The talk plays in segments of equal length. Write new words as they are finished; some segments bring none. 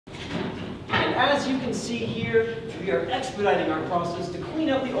as you can see here, we are expediting our process to clean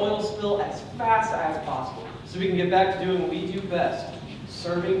up the oil spill as fast as possible, so we can get back to doing what we do best,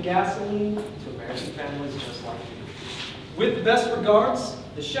 serving gasoline to American families just like you. With the best regards,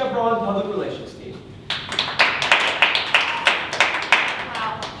 the Chevron Public Relations team.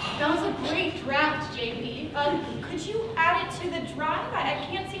 Wow, that was a great draft, JP. Could you add it to the drive? I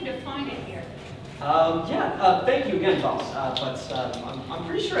can't seem to find it here. Thank you again, boss. I'm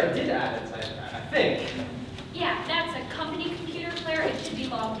pretty sure I did add it, I think. Yeah, that's a company computer player. It should be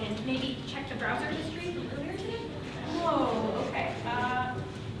logged in. Maybe check the browser history from earlier today? Oh, okay.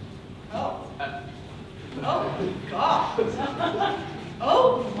 Oh, God.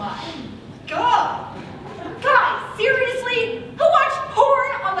 Oh, my God. Guys, seriously? Who watched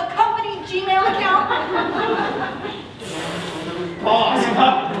porn on the company Gmail account? Boss,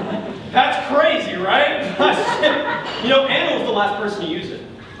 that's crazy, right? You know, Anna was the last person to use it.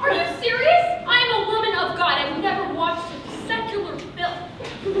 Are you serious? I'm a woman of God. I've never watched a secular film.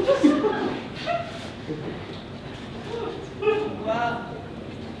 Wow.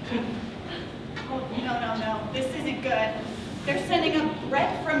 Oh, no. This isn't good. They're sending up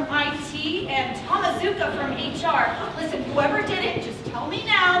Brett from IT and Tomazuka from HR. Listen, whoever did it, just tell me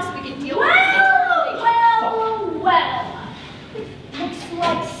now so we can deal with it internally. Well. Looks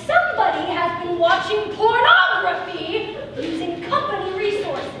like somebody has been watching pornography using company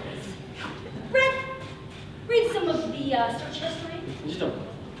resources. Brett, read some of the search history.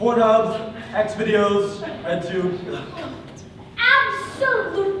 Pornhub, X videos, RedTube.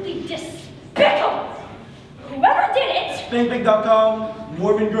 Absolutely despicable. Whoever did it. Spangbig.com,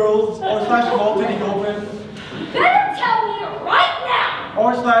 Mormon Girls, /Walt Titty Girlfriend. Better tell me right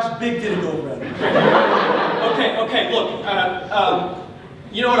now. /Big Titty Girlfriend. Okay, look,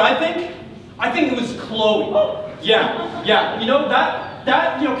 you know what I think? I think it was Chloe. Yeah, you know,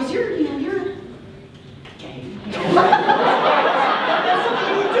 because you're gay. That's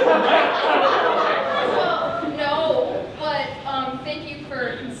something you do, right? Well, no, but thank you for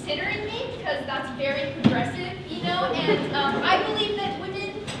considering me, because that's very progressive, you know, and I believe that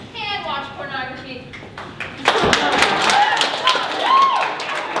women can watch pornography.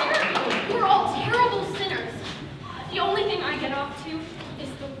 We're all terrible sinners. The only thing I get off to is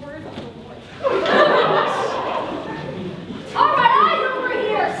the word of the Lord. All right, eyes over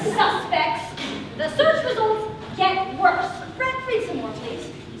here, suspects. The search results get worse. Brett, read some more, please.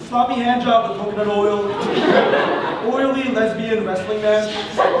 Sloppy hand job with coconut oil. Oily lesbian wrestling match.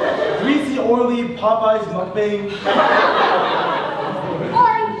 Greasy, oily Popeyes mukbang.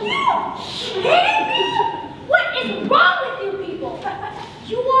 Are you kidding me? What is wrong with you people?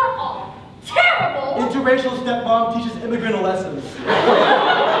 You are all terrible. Interracial stepmom teaches immigrant lessons.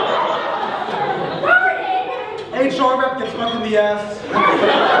 HR rep gets fucked in the ass.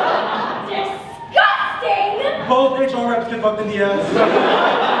 Disgusting! Both HR reps get fucked in the ass.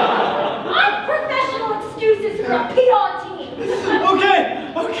 Unprofessional excuses for a PR team. Okay.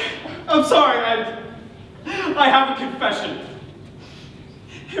 I'm sorry. I have a confession.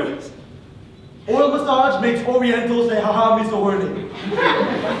 It was... Oil massage makes Orientals say, haha, me so horny.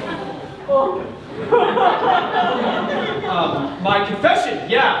 My confession,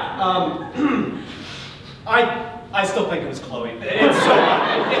 yeah. I still think it was Chloe.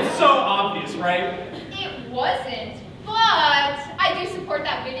 It's so obvious, right? It wasn't, but I do support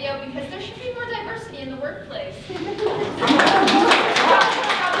that video because there should be more diversity in the workplace.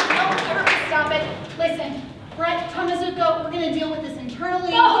 Stop it. Listen, Brett, Tomazuka, we're going to deal with this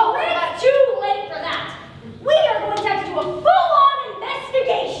internally. No, it's too late for that. We are going to have to do a full-on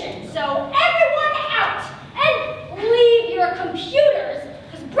investigation. So everyone out and leave your computers,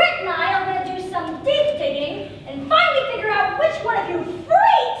 because Britt and I are going to do some deep digging and finally figure out which one of you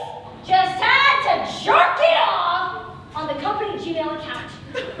freaks just had to jerk it off on the company Gmail account.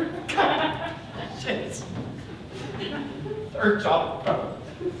 Shit. Third job.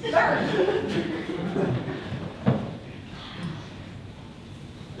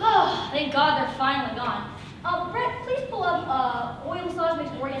 Oh, thank God they're finally gone. Brett, please pull up oil massage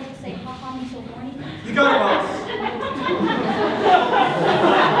makes Orientals say, haha, me so horny. You got it, boss.